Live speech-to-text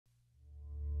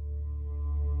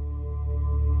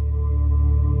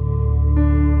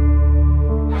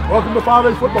Welcome to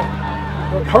 5A football.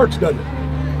 It hurts, doesn't it?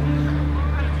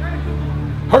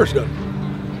 Hurts, doesn't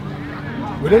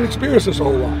it? We didn't experience this a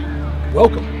whole lot.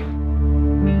 Welcome.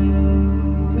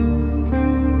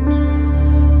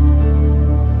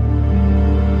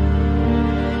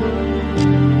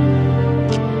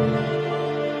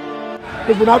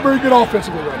 Because we're not very good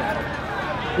offensively right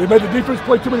now. We made the defense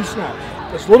play too many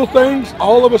snaps. It's little things.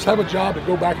 All of us have a job to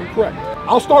go back and correct.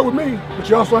 I'll start with me, but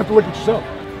you also have to look at yourself.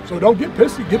 So don't get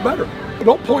pissy, get better.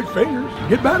 Don't point fingers,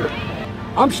 get better.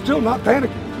 I'm still not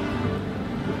panicking.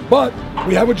 But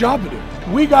we have a job to do.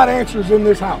 We got answers in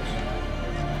this house.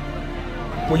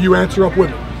 Will you answer up with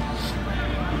me?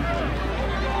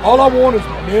 All I want is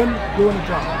men doing a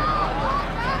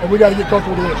job. And we got to get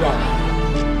comfortable doing a job.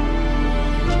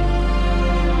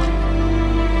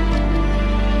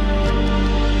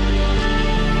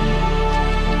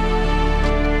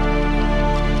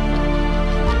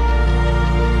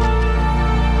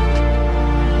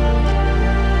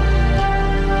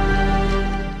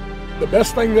 The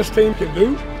best thing this team can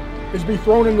do is be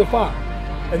thrown into the fire.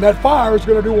 And that fire is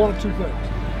going to do one of two things.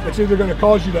 It's either going to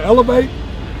cause you to elevate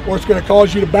or it's going to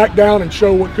cause you to back down and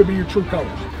show what could be your true colors.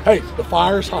 Hey, the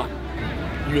fire is hot.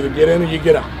 You either get in or you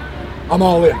get out. I'm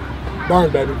all in.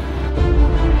 Burn, baby.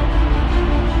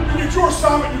 You get your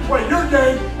assignment, you play your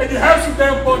game, and you have some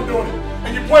damn fun doing it.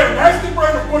 And you play a nasty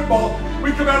brand of football.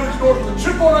 We come out of these doors with a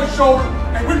chip on our shoulder,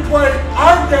 and we play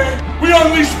our game. We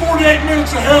unleash 48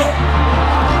 minutes of hell.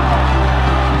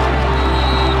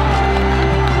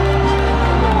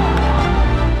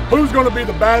 Who's going to be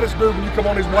the baddest dude when you come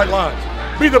on these white lines?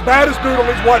 Be the baddest dude on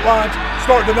these white lines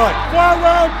starting tonight. Fly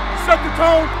around, set the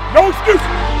tone, no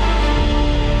excuses.